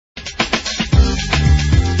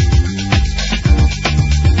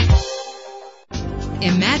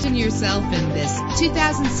Imagine yourself in this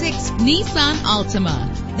 2006 Nissan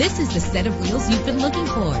Altima. This is the set of wheels you've been looking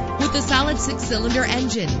for, with a solid 6-cylinder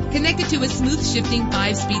engine connected to a smooth shifting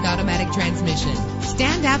 5-speed automatic transmission.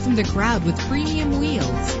 Stand out from the crowd with premium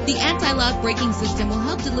wheels. The anti-lock braking system will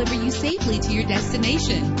help deliver you safely to your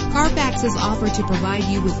destination. Carfax is offered to provide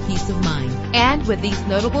you with peace of mind. And with these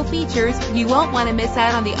notable features, you won't want to miss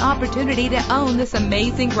out on the opportunity to own this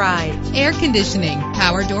amazing ride. Air conditioning,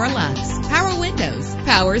 power door locks, power windows,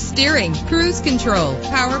 power steering, cruise control,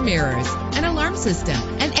 power mirrors, an alarm system,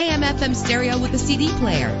 an AM/FM stereo with a CD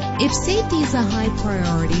player. If safety is a high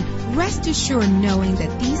priority, rest assured knowing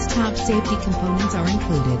that these top safety components are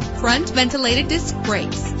included. Front ventilated disc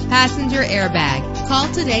brakes, passenger airbag. Call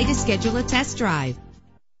today to schedule a test drive.